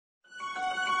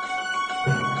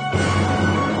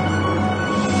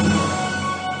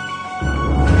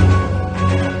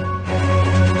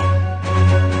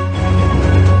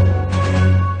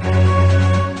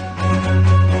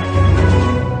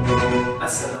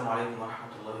alaikum wa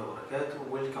rahmatullahi wa barakatuh.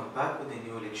 Welcome back with a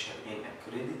new lecture in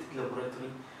accredited laboratory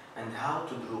and how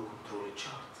to draw control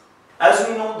chart. As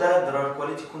we know that there are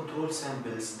quality control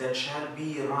samples that shall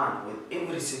be run with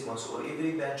every sequence or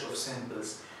every batch of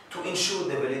samples to ensure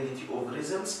the validity of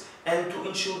results and to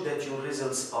ensure that your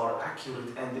results are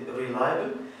accurate and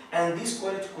reliable. And these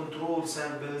quality control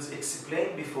samples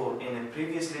explained before in a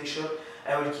previous lecture.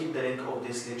 I will keep the link of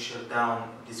this lecture down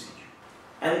this video.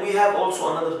 And we have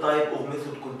also another type of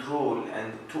method control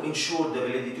and to ensure the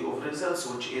validity of results,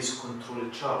 which is control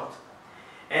chart.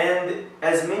 And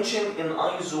as mentioned in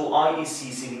ISO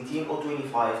IEC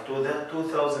 17025 to the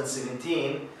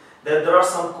 2017, that there are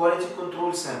some quality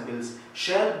control samples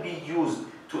shall be used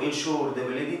to ensure the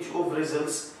validity of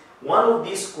results. One of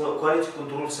these quality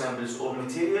control samples or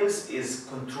materials is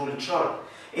control chart.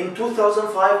 In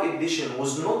 2005 edition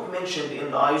was not mentioned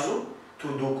in the ISO to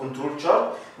do control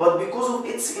chart, but because of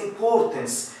its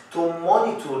importance to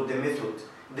monitor the method,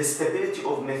 the stability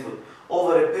of method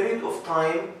over a period of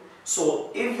time,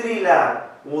 so every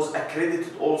lab was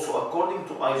accredited also according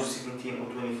to ISO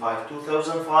 17025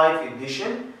 2005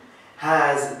 edition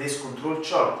has this control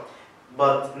chart.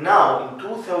 But now in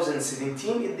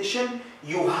 2017 edition,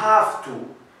 you have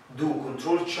to do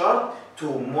control chart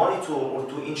to monitor or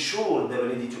to ensure the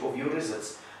validity of your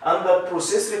results. Under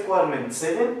process requirement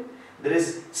 7, there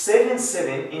is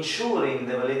 7.7 ensuring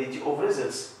the validity of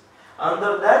results.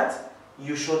 Under that,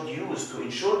 you should use, to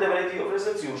ensure the validity of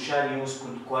results, you shall use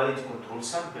quality control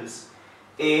samples.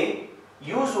 A,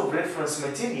 use of reference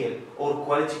material or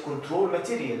quality control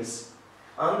materials.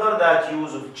 Under that,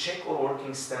 use of check or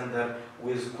working standard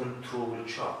with control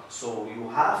chart. So you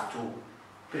have to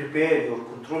prepare your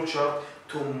control chart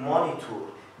to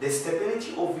monitor the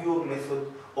stability of your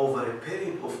method over a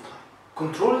period of time.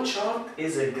 Control chart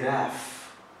is a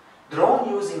graph drawn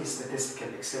using statistical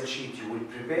Excel sheet. You will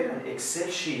prepare an Excel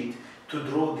sheet to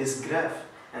draw this graph,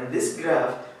 and this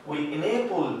graph will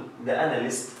enable the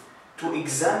analyst to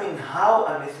examine how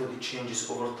a method changes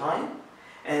over time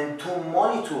and to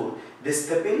monitor the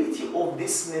stability of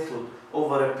this method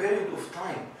over a period of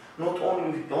time, not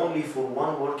only for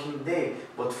one working day,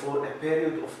 but for a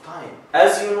period of time.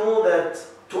 As you know that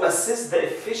to assess the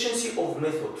efficiency of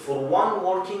method for one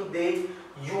working day,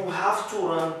 you have to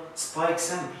run spike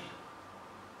sample.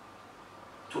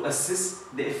 To assess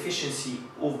the efficiency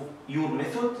of your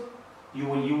method, you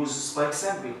will use spike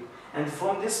sample. And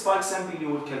from this spike sample, you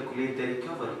will calculate the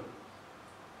recovery.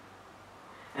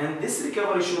 And this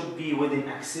recovery should be within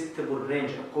acceptable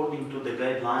range according to the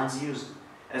guidelines used.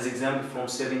 As example, from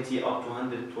 70 up to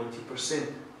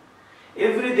 120%.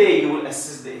 Every day, you will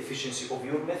assess the efficiency of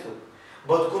your method.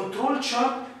 But control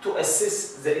chart to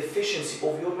assess the efficiency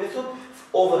of your method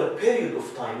over a period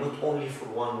of time, not only for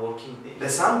one working day. The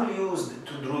sample used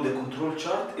to draw the control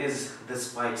chart is the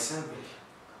spike sample.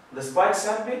 The spike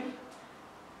sample,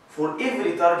 for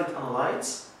every target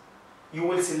analytes, you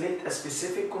will select a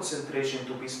specific concentration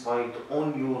to be spiked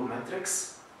on your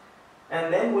matrix,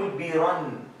 and then will be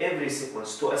run every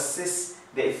sequence to assess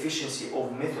the efficiency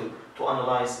of method to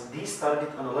analyze these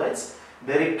target analytes.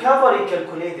 The recovery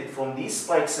calculated from these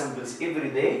spike samples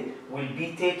every day will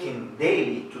be taken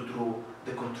daily to draw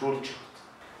the control chart.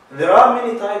 There are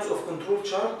many types of control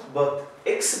chart, but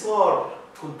X-bar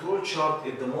control chart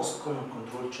is the most common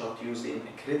control chart used in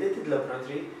accredited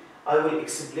laboratory. I will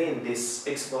explain this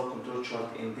X-bar control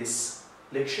chart in this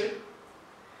lecture.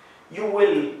 You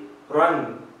will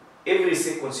run every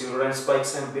sequence, you run spike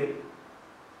sample,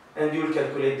 and you will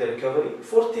calculate the recovery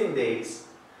for 10 days.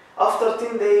 After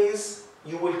 10 days,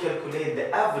 you will calculate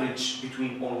the average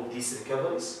between all of these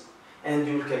recoveries, and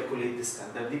you will calculate the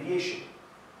standard deviation.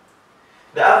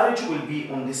 The average will be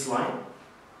on this line,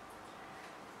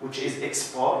 which is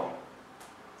X bar.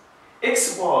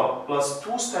 X bar plus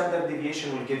 2 standard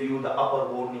deviation will give you the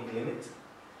upper warning limit.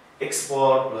 X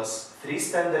bar plus 3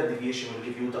 standard deviation will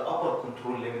give you the upper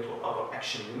control limit or upper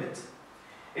action limit.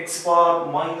 X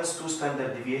bar minus 2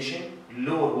 standard deviation,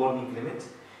 lower warning limit.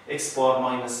 X bar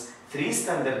minus 3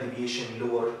 standard deviation,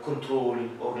 lower control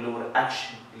or lower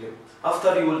action limit.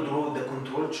 After you will draw the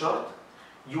control chart,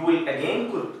 you will again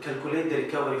calculate the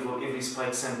recovery for every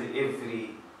spike sample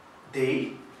every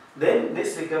day. Then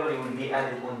this recovery will be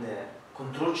added on the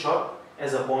control chart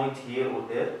as a point here or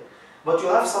there. But you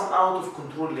have some out of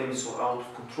control limits or out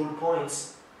of control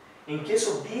points. In case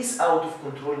of these out of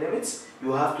control limits,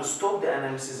 you have to stop the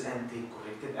analysis and take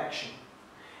corrective action.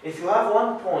 If you have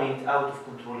 1 point out of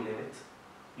control limit,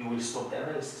 you will stop the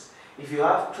analysis. If you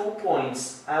have 2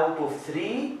 points out of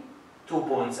 3, 2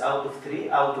 points out of 3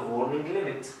 out of warning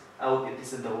limit,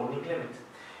 this is the warning limit.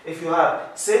 If you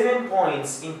have 7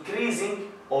 points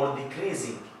increasing or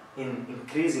decreasing in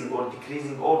increasing or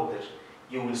decreasing order,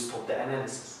 you will stop the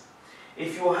analysis.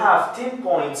 If you have 10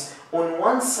 points on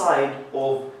one side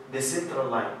of the central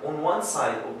line,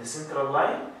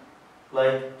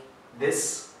 like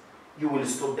this, you will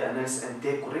stop the analysis and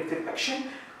take corrective action.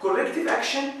 Corrective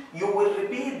action, you will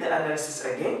repeat the analysis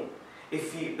again.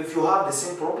 If you have the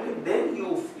same problem, then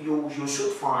you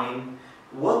should find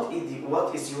what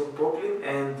is your problem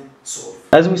and solve.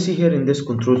 As we see here in this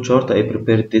control chart, I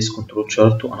prepared this control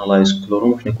chart to analyze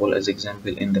chloromethnicol as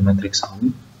example in the matrix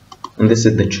army. And this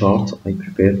is the chart I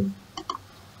prepared.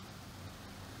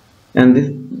 And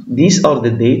these are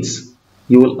the dates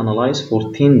you will analyze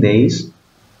for 10 days.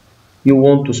 You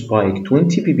want to spike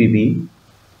 20 ppb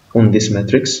on this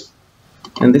matrix.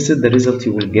 And this is the result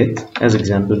you will get as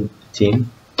example 10,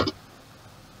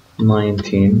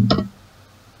 19,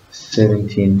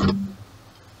 17,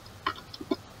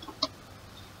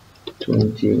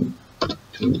 20,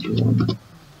 21, 22,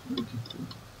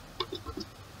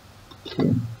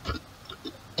 10.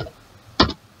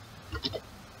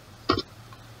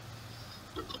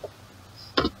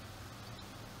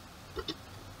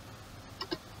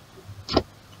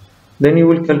 Then you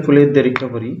will calculate the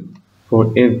recovery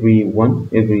for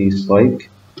every spike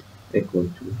equal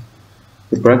to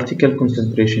the practical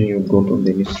concentration you got on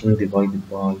the instrument divided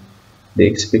by the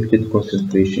expected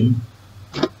concentration.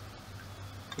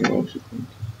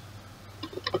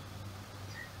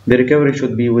 The recovery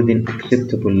should be within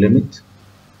acceptable limit,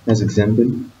 as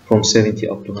example from 70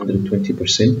 up to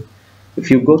 120%. If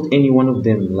you got any one of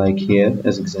them, like here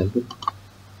as example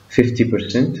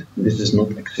 50%, this is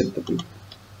not acceptable.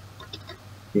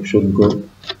 You should go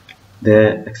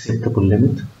the acceptable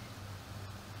limit,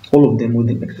 all of them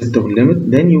within acceptable limit.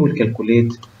 Then you will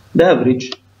calculate the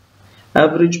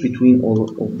average between all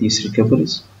of these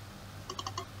recoveries.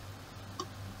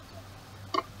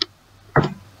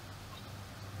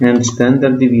 And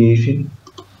standard deviation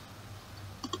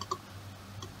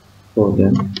for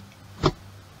them,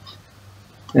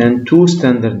 and 2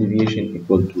 standard deviation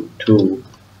equal to 2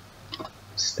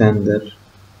 standard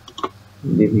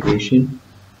deviation,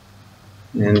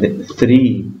 and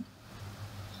 3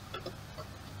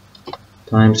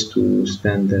 times 2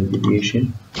 standard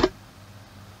deviation.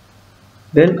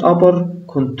 Then upper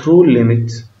control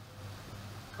limit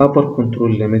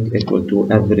equal to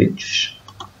average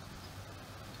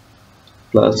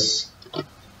plus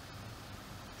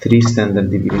 3 standard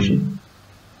deviation,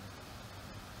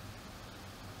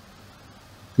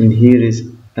 and here is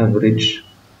average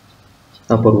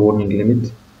upper warning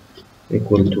limit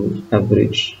equal to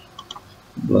average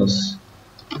plus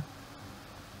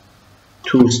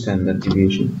 2 standard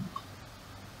deviation.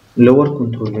 Lower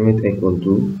control limit equal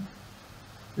to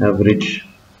average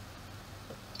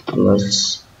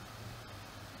plus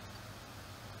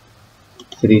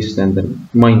 3 standard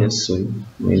minus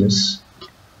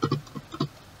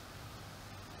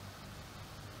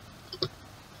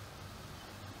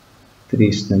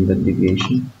 3 standard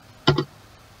deviation.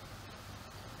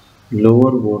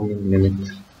 Lower warning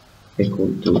limit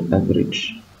equal to average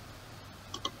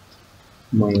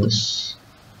minus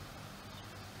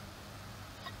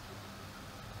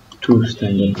 2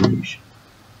 standard deviation.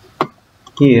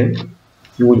 Here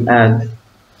you will add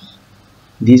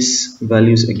these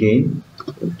values again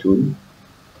equal to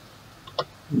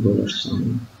 $,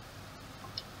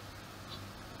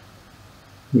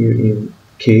 here in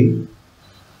K,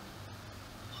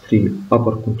 3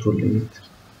 upper control limit,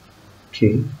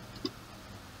 K,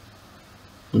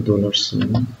 $,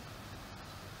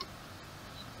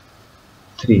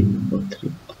 3, number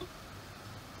 3.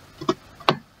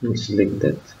 We'll select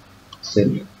that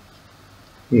cell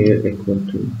here equal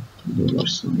to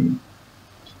 $,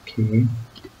 K,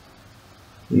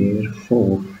 here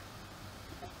 4,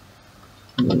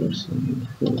 $,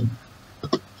 4,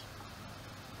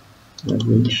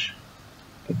 average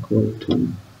equal to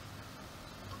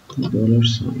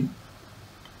 $,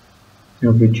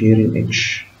 average here in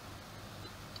H.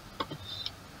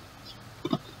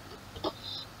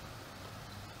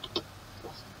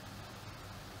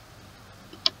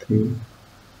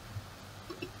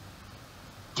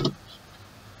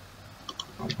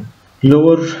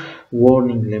 Lower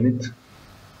warning limit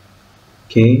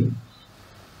K,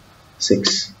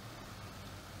 6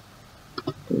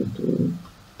 equal to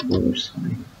 $,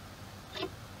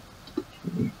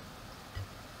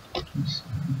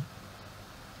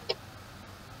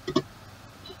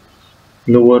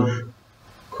 lower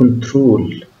control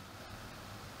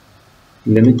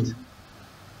limit,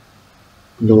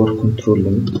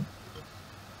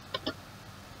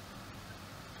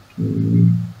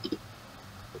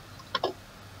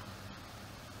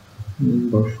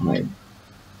 number 5,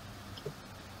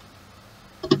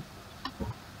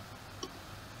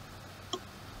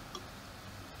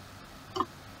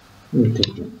 we'll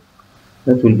take them.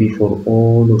 That will be for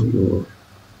all of your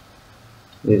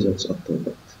results after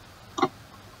that.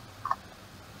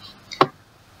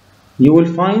 You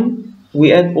will find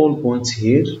we add all points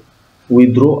here. We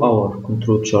draw our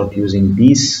control chart using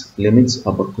these limits: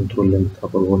 upper control limit,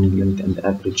 upper warning limit, and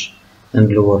average and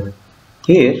lower.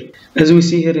 Here, as we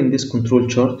see here in this control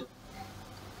chart,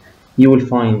 you will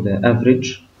find the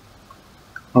average,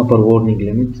 upper warning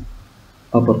limit,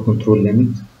 upper control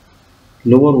limit,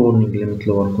 lower warning limit,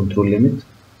 lower control limit.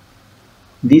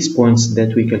 These points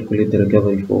that we calculate the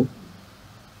recovery for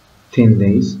 10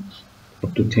 days,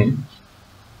 up to 10.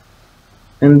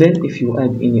 And then if you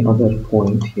add any other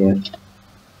point here,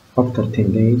 after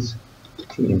 10 days,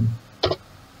 10,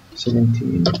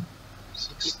 17,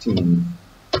 16,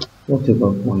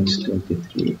 whatever points,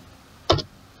 23,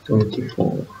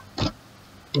 24,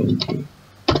 20,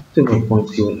 whatever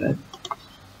points you will add,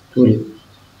 it will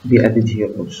be added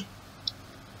here also.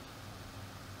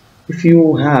 If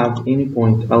you have any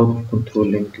point out of control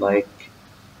limit like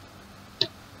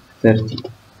 30,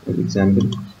 for example,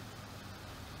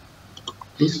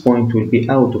 this point will be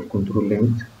out of control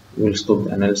limit. You will stop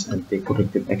the analysis and take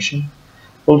corrective action.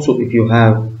 Also, if you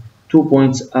have 2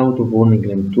 points out of warning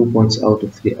limit, 2 points out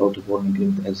of 3 out of warning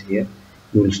limit as here,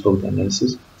 you will stop the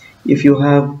analysis. If you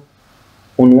have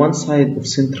on one side of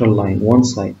central line, one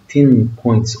side, 10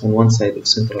 points on one side of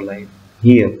central line,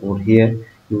 here or here,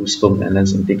 you will stop the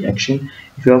analysis and take action.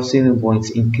 If you have 7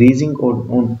 points increasing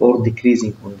or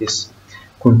decreasing on this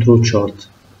control chart,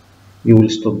 you will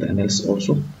stop the analysis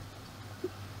also.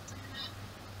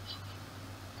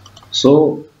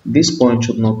 So this point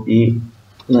should not be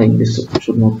like this,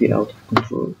 should not be out of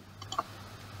control.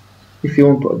 If you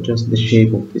want to adjust the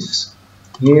shape of this,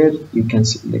 here you can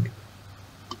select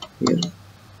here,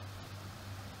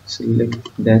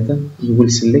 select data. You will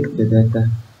select the data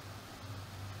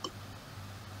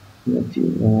that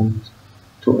you want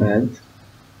to add.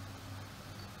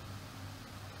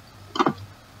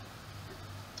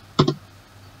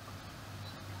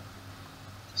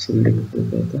 Select the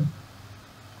data.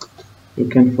 You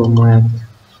can format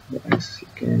the axis, you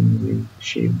can make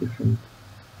shape different.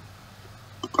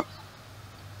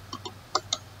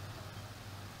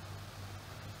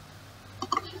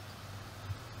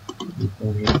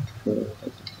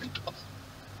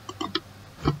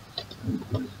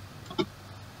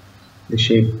 The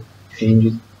shape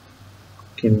changes,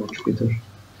 can much better.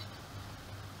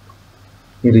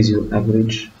 Here is your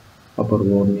average, upper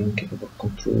warning, upper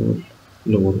control,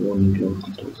 lower warning, lower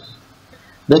control.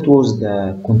 That was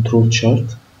the control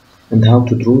chart and how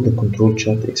to draw the control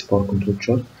chart, export control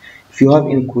chart. If you have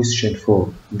any question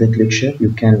for that lecture,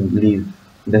 you can leave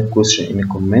that question in a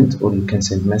comment or you can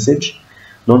send message.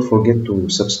 Don't forget to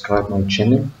subscribe my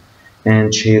channel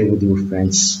and share with your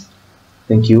friends.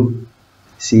 Thank you.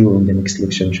 See you in the next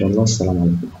lecture, inshallah.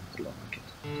 Assalamu alaikum.